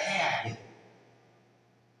got that calf there.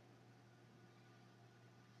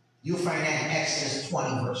 You'll find that in Exodus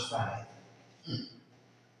 20, verse 5.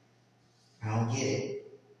 I don't get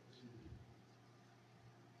it.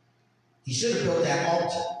 He should have built that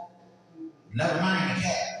altar. Never mind the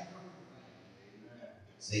calf.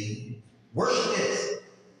 See, worship this.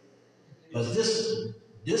 Because this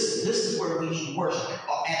is where we need to worship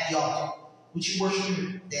at the altar. Would you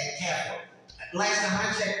worship that calf? Last time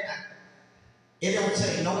I checked, it don't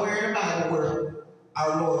tell you nowhere in the Bible where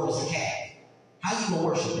our Lord was a calf. How you gonna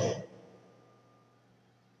worship that?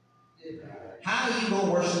 How are you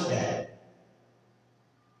gonna worship that?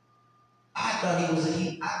 I thought he was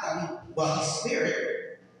he's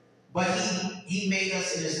spirit, but he made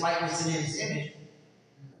us in his likeness and in his image.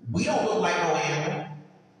 We don't look like no animal.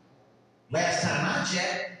 Last time I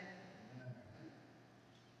checked.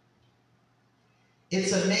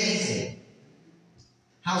 It's amazing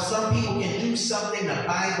how some people can do something the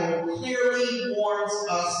Bible clearly warns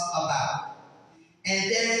us about,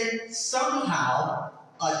 and then somehow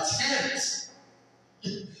attempt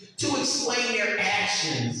to explain their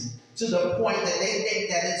actions to the point that they think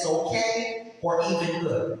that it's okay or even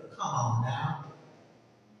good. Come on now.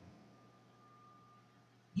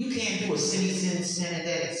 You can't do a sin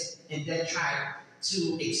and then try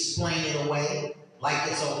to explain it away like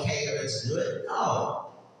it's okay or it's good.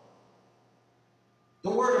 No. The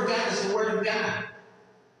Word of God is the Word of God.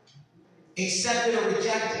 Accept it or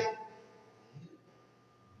reject it.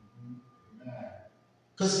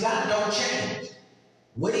 Because God don't change.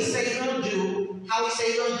 What he say he's going to do, how he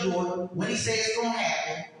say he's going to do it, when he say it's going to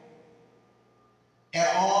happen, it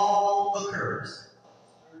all occurs.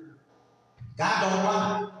 God don't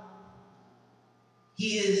lie.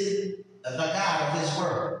 He is the God of his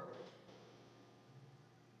word.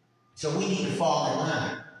 So we need to fall in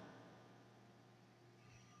line.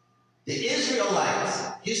 The Israelites,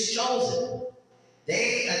 his chosen,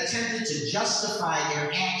 they attempted to justify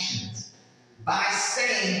their actions by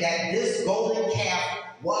saying that this golden calf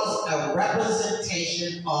was a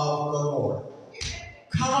representation of the Lord.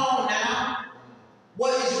 Come on now.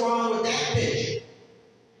 What is wrong with that picture?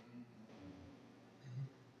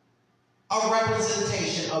 A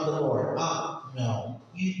representation of the Lord. No.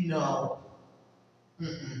 You know.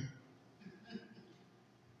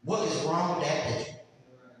 What is wrong with that picture?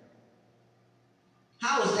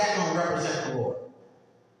 How is that going to represent the Lord?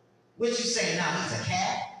 What you saying now? He's a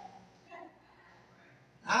cat?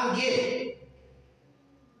 I don't get it.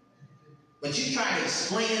 But you try to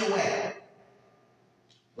explain it away.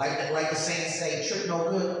 Like the saints say, trick no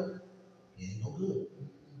good. It ain't no good.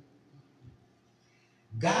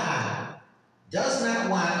 God does not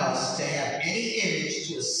want us to have any image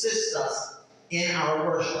to assist us in our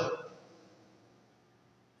worship.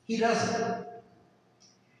 He doesn't.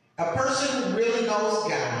 A person who really knows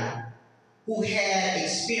God, who had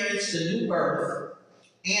experienced the new birth,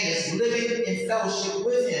 and is living in fellowship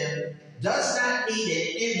with him, does not need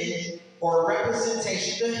an image or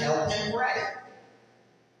representation to help him pray.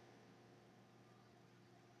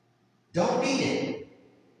 Don't need it.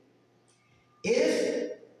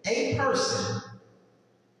 If a person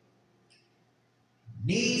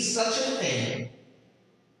needs such a thing,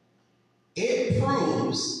 it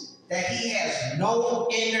proves that he has no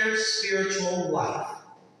inner spiritual life.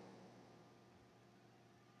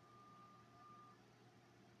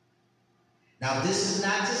 Now, this is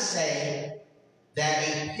not to say that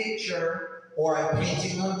a picture or a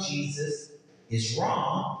painting of Jesus is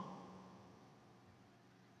wrong.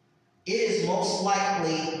 It is most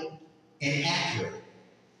likely inaccurate.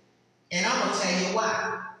 And I'm going to tell you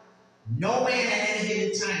why. No man at any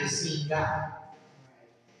given time has seen God.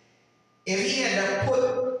 If he had to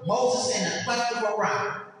put Moses in a cleft of a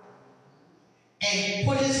rock and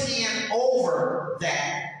put his hand over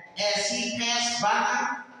that as he passed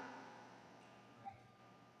by,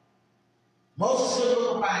 Moses could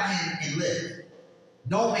look upon him and live.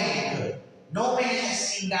 No man could. No man has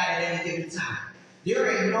seen God at any given time. There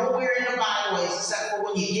ain't nowhere in the Bible except for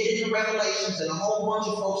when you get into Revelations, and a whole bunch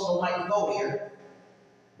of folks don't like to go there.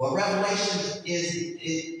 But Revelation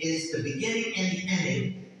is the beginning and the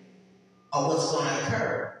ending of what's going to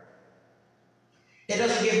occur. It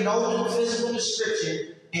doesn't give no physical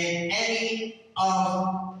description in any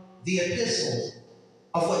of the epistles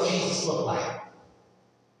of what Jesus looked like.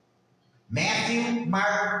 Matthew,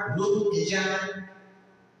 Mark, Luke, and John,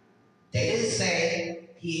 they didn't say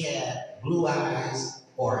he had blue eyes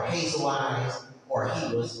or hazel eyes or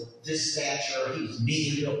he was this stature, he was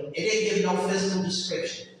medium. It didn't give no physical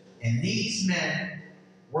description. And these men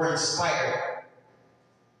were inspired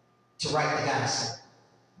to write the gospel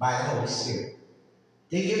by the Holy Spirit.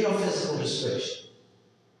 They give no physical description.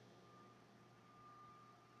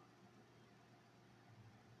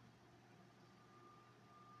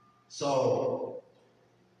 So,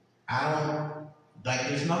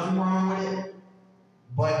 there's nothing wrong with it,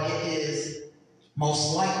 but it is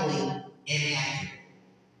most likely inaccurate.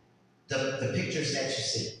 The pictures that you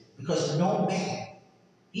see. Because no man,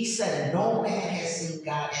 he said no man has seen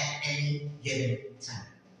God at any given time.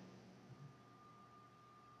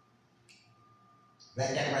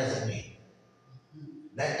 Let that resonate.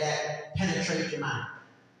 Let that penetrate your mind.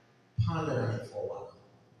 Ponder on it for a while.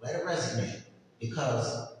 Let it resonate.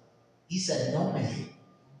 Because he said no man.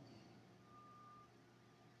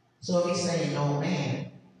 So if he's saying no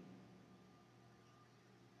man,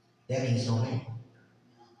 that means no man.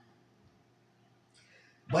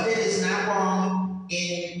 But it is not wrong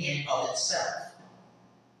in and of itself.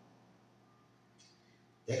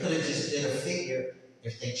 They could have just did a figure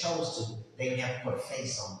if they chose to. They didn't have to put a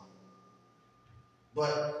face on it.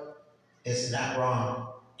 But it's not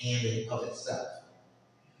wrong in and of itself.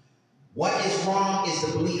 What is wrong is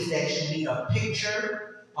the belief that you need a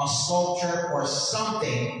picture, a a sculpture, or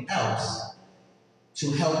something else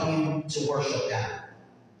to help you to worship God.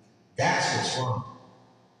 That's what's wrong.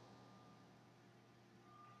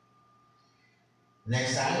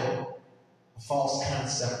 Next item, a false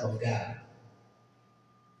concept of God.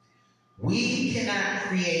 We cannot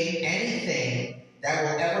create anything that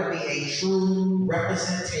will ever be a true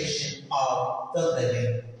representation of the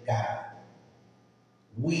living God.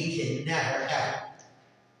 We can never have it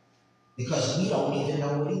because we don't even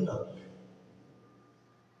know what he looks like.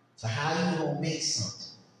 So how you gonna make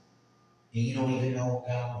something and you don't even know what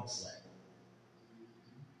God looks like?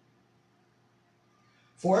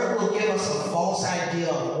 For it will give us a false idea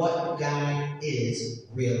of what God is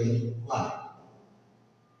really like.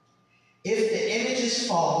 If the image is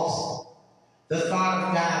false, the thought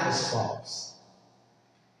of God is false.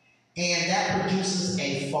 And that produces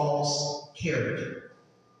a false character.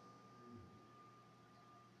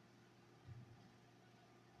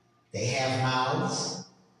 They have mouths,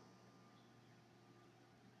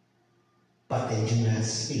 but they do not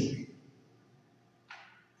speak.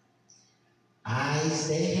 Eyes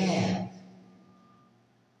they have,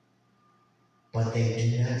 but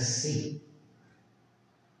they do not see.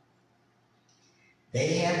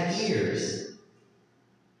 They have ears,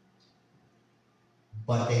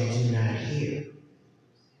 but they do not hear.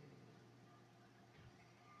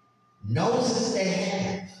 Noses they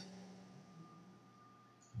have,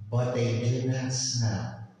 but they do not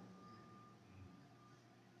smell.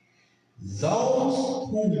 Those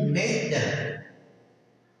who make them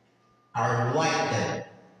are like them.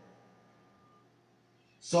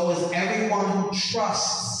 So is everyone who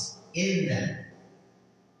trusts in them.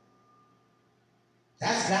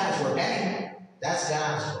 That's God's word. That's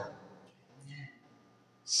God's word.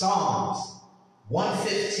 Psalms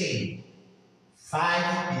 115,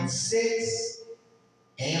 5 and 6,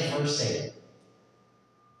 and verse 8.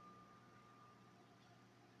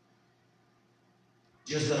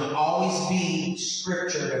 There's going to always be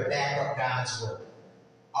scripture to back up God's word.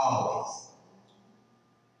 Always.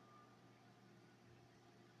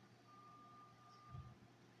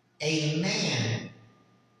 A man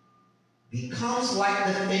becomes like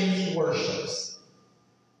the thing he worships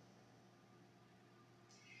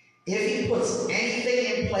if he puts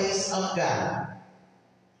anything in place of God.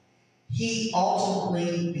 He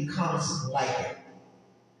ultimately becomes like it.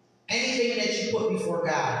 Anything that you put before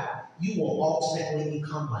God, you will ultimately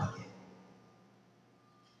become like it.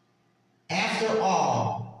 After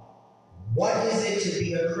all, what is it to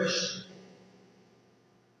be a Christian?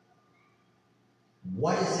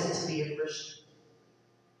 What is it to be a Christian?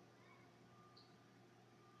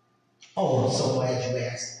 Oh, I'm so glad you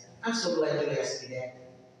asked. I'm so glad you asked me that.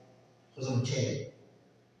 Because I'm going to tell you.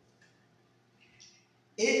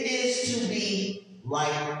 It is to be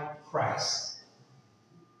like Christ.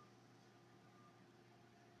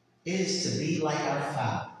 It is to be like our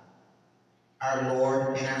Father, our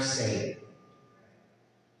Lord and our Savior.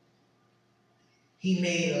 He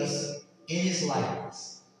made us in his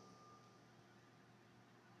likeness.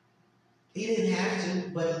 He didn't have to,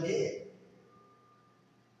 but he did.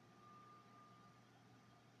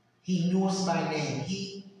 He knew us by name.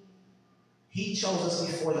 He chose us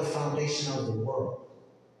before the foundation of the world.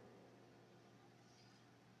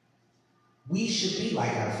 We should be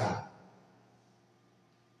like our Father.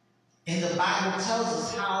 And the Bible tells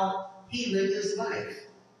us how he lived his life,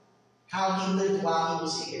 how he lived while he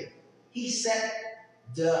was here. He set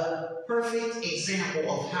the perfect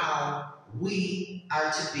example of how we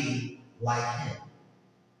are to be like him.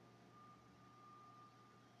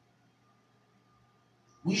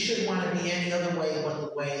 We shouldn't want to be any other way but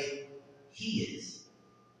the way he is.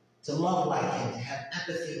 To love like him, to have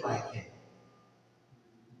empathy like him,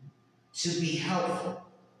 to be helpful,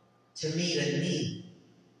 to meet a need,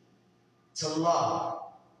 to love,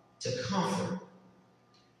 to comfort.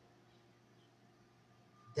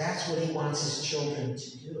 That's what he wants his children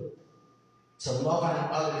to do. To love on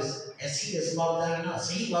others as he has loved on us.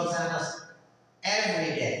 He loves on us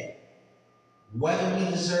every day. Whether we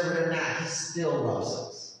deserve it or not, he still loves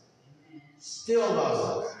us. Still loves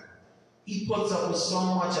us. He puts up with so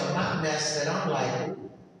much of my mess that I'm like,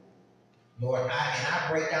 ooh, Lord, I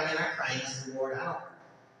break down and I cry and say, Lord, I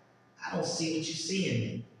don't see what you see in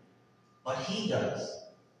me. But he does.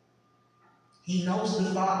 He knows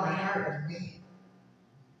the thought in the heart of me.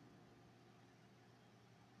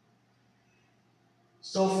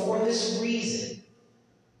 So for this reason,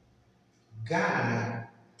 God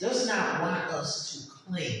does not want us to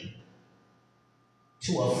cling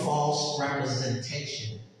to a false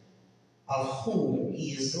representation of who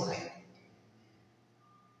he is like.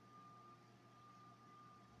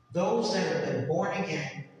 Those that have been born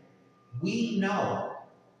again We know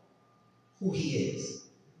who he is.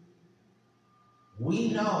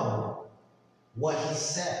 We know what he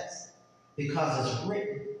says because it's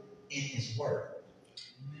written in his word.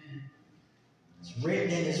 It's written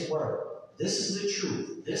in his word. This is the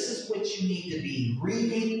truth. This is what you need to be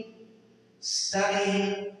reading,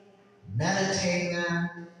 studying, meditating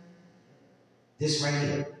on. This right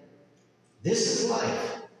here. This is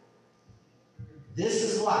life. This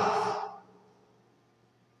is life.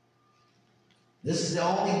 This is the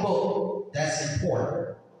only book that's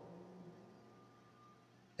important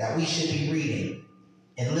that we should be reading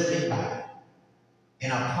and living by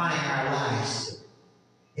and applying our lives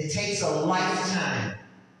to. It takes a lifetime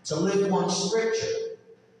to live one scripture.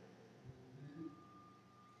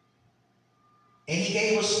 And he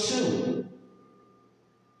gave us two.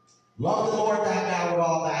 Love the Lord thy God with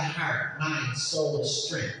all thy heart, mind, soul, and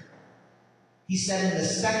strength. He said, and the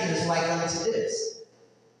second is like unto this.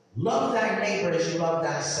 Love thy neighbor as you love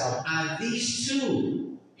thyself. On these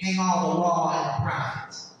two hang all the law and the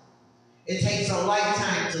prophets. It takes a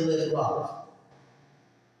lifetime to live love.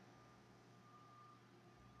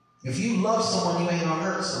 If you love someone, you ain't gonna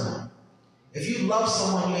hurt someone. If you love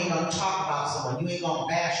someone, you ain't gonna talk about someone. You ain't gonna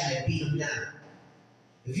bash them and beat them down.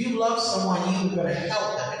 If you love someone, you're gonna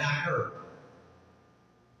help them and not hurt them.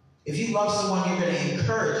 If you love someone, you're gonna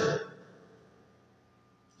encourage them.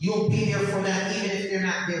 You'll be there for them even if they're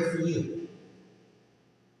not there for you.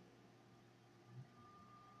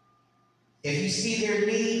 If you see their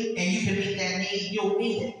need and you can meet that need, you'll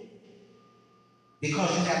meet it.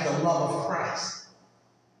 Because you have the love of Christ.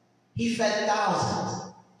 He fed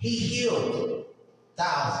thousands. He healed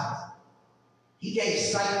thousands. He gave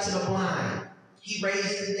sight to the blind. He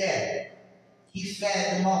raised the dead. He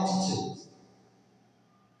fed the multitudes.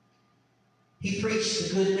 He preached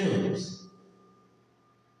the good news.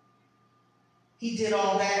 He did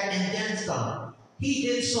all that and then some. He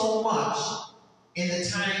did so much in the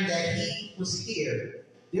time that he was here.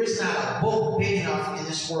 There's not a book big enough in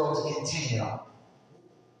this world to contain it all.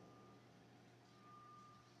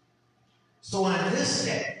 So on this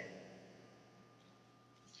day,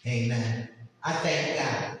 amen, I thank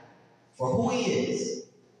God for who he is.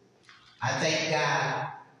 I thank God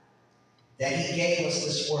that he gave us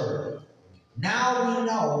this word. Now we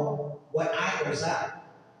know what idols are.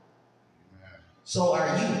 So are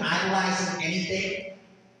you idolizing anything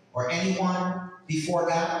or anyone before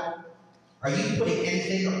God? Are you putting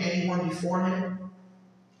anything or anyone before him?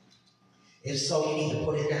 If so, you need to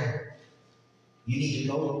put it down. You need to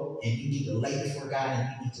go and you need to lay before God and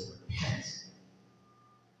you need to repent.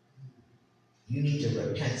 You need to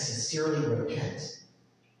repent, sincerely repent.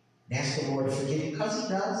 And ask the Lord to forgive you because he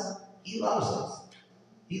does. He loves us.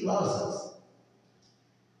 He loves us.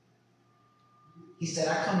 He said,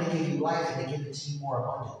 I come to give you life and to give it to you more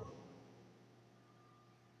abundantly.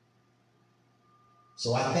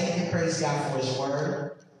 So I thank and praise God for his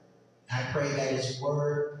word. I pray that his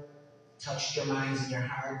word touched your minds and your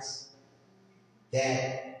hearts,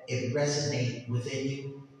 that it resonate within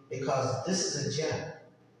you, because this is a gem.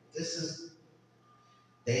 This is,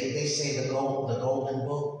 they say the golden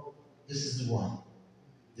book. This is the one.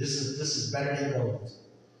 This is better than gold.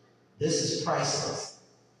 This is priceless.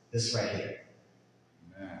 This right here.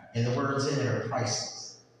 Amen. And the words in it are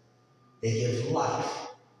priceless. They give life.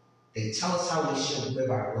 They tell us how we should live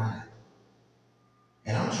our life.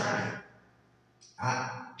 And I'm trying.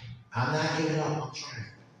 I'm not giving up. I'm trying.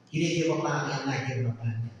 He didn't give up on me. I'm not giving up on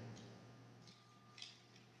him.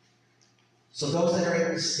 So those that are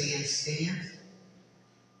able to stand, stand.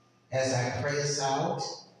 As I pray us out,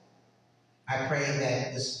 I pray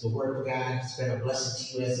that the word of God has been a blessing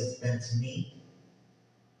to you as it's been to me.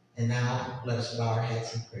 And now let us bow our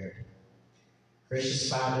heads in prayer. Gracious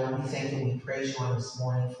Father, we thank and we praise you on this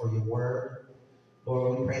morning for your word.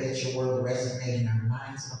 Lord, we pray that your word resonate in our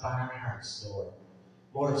minds and upon our hearts, Lord.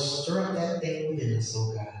 Lord, stir up that thing within us,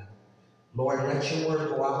 oh God. Lord, let your word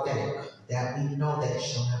go out that we know that it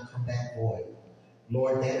shall not come back void.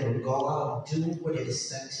 Lord, that it will go out and do what it is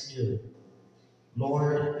sent to do.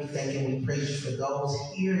 Lord, we thank and we praise you for those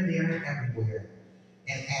here, there, and everywhere.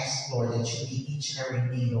 And ask, Lord, that you meet each and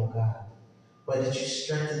every need, oh God. But that you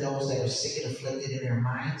strengthen those that are sick and afflicted in their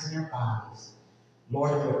minds and their bodies.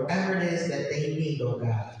 Lord, whatever it is that they need, oh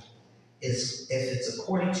God, if it's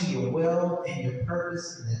according to your will and your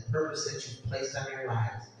purpose and the purpose that you've placed on their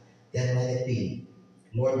lives, then let it be.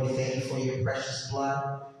 Lord, we thank you for your precious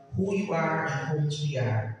blood, who you are and whom we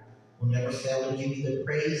are. We'll never fail to give you the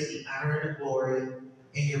praise, the honor, and the glory.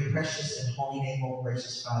 In your precious and holy name, O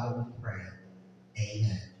gracious Father, we pray.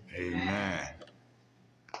 Amen. Amen.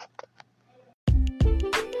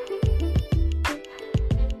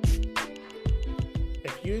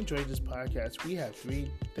 you enjoyed this podcast, we have 3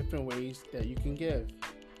 different ways that you can give.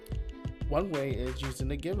 One way is using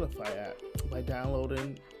the Givelify app by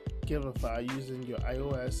downloading Givelify using your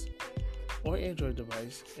iOS or Android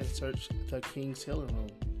device and search the King's Healing Room,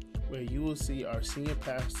 where you will see our senior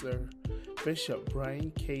pastor, Bishop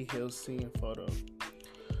Brian K. Hill's senior photo.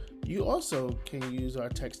 You also can use our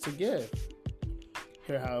text to give.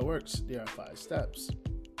 Here how it works. There are 5 steps.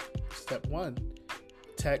 Step 1,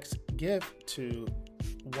 text GIVE to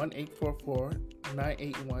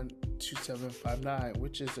 1-844-981-2759,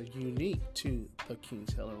 which is unique to the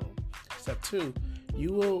King's Healing Room. Step 2,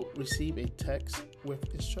 you will receive a text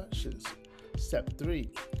with instructions. Step 3,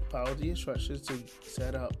 follow the instructions to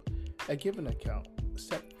set up a giving account.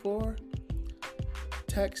 Step 4,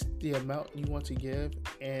 text the amount you want to give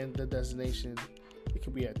and the designation. It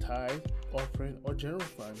could be a tithe, offering, or general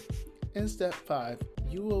fund. In step 5,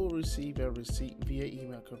 you will receive a receipt via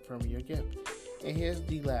email confirming your gift. And here's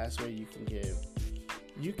the last way you can give.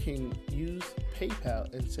 You can use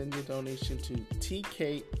PayPal and send your donation to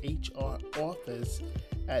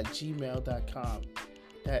TKHRoffice@gmail.com.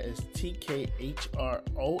 That is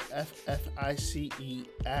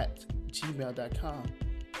TKHROFFICE@gmail.com.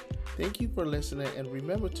 Thank you for listening, and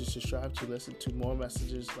remember to subscribe to listen to more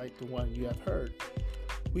messages like the one you have heard.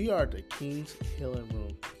 We are the King's Healing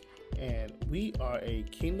Room, and we are a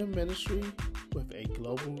kingdom ministry with a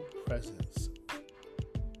global presence.